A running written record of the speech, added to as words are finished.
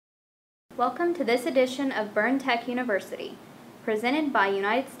Welcome to this edition of Burn Tech University, presented by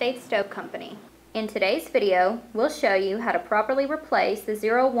United States Stove Company. In today's video, we'll show you how to properly replace the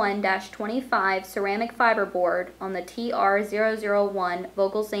 01-25 ceramic fiberboard on the TR001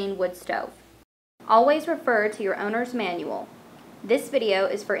 Vogelzine wood stove. Always refer to your owner's manual. This video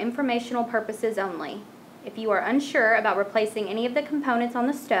is for informational purposes only. If you are unsure about replacing any of the components on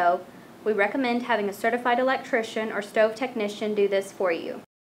the stove, we recommend having a certified electrician or stove technician do this for you.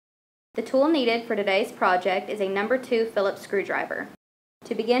 The tool needed for today's project is a number 2 Phillips screwdriver.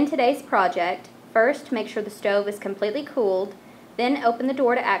 To begin today's project, first make sure the stove is completely cooled, then open the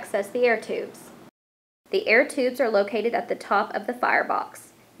door to access the air tubes. The air tubes are located at the top of the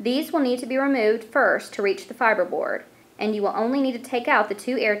firebox. These will need to be removed first to reach the fiberboard, and you will only need to take out the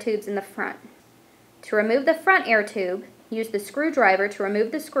 2 air tubes in the front. To remove the front air tube, use the screwdriver to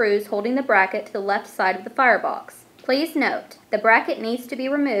remove the screws holding the bracket to the left side of the firebox. Please note, the bracket needs to be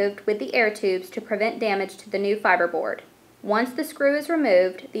removed with the air tubes to prevent damage to the new fiberboard. Once the screw is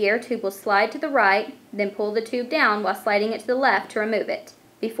removed, the air tube will slide to the right, then pull the tube down while sliding it to the left to remove it.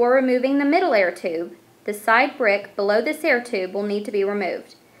 Before removing the middle air tube, the side brick below this air tube will need to be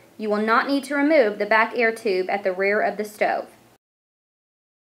removed. You will not need to remove the back air tube at the rear of the stove.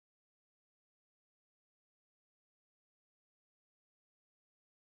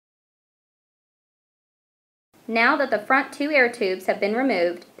 Now that the front 2 air tubes have been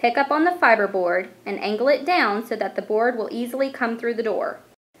removed, pick up on the fiberboard and angle it down so that the board will easily come through the door.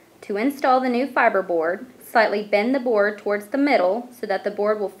 To install the new fiberboard, slightly bend the board towards the middle so that the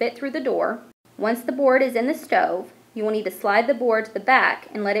board will fit through the door. Once the board is in the stove, you will need to slide the board to the back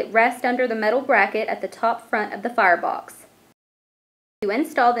and let it rest under the metal bracket at the top front of the firebox. To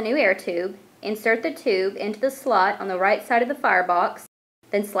install the new air tube, insert the tube into the slot on the right side of the firebox,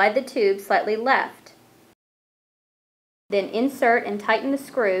 then slide the tube slightly left. Then insert and tighten the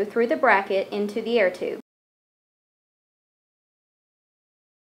screw through the bracket into the air tube.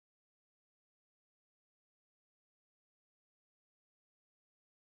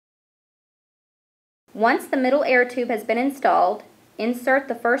 Once the middle air tube has been installed, insert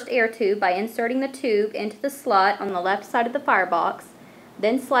the first air tube by inserting the tube into the slot on the left side of the firebox,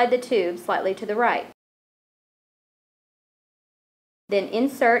 then slide the tube slightly to the right. Then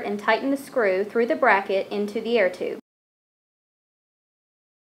insert and tighten the screw through the bracket into the air tube.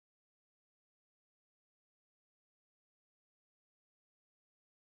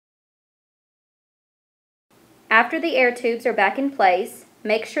 After the air tubes are back in place,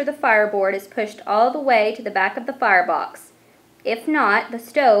 make sure the fireboard is pushed all the way to the back of the firebox. If not, the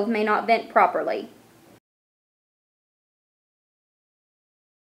stove may not vent properly.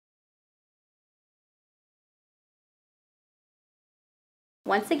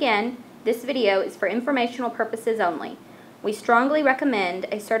 Once again, this video is for informational purposes only. We strongly recommend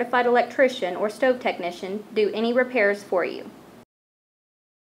a certified electrician or stove technician do any repairs for you.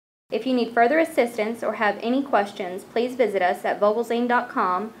 If you need further assistance or have any questions, please visit us at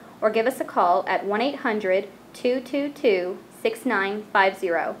vogelzine.com or give us a call at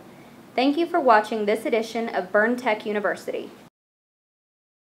 1-800-222-6950. Thank you for watching this edition of Burn Tech University.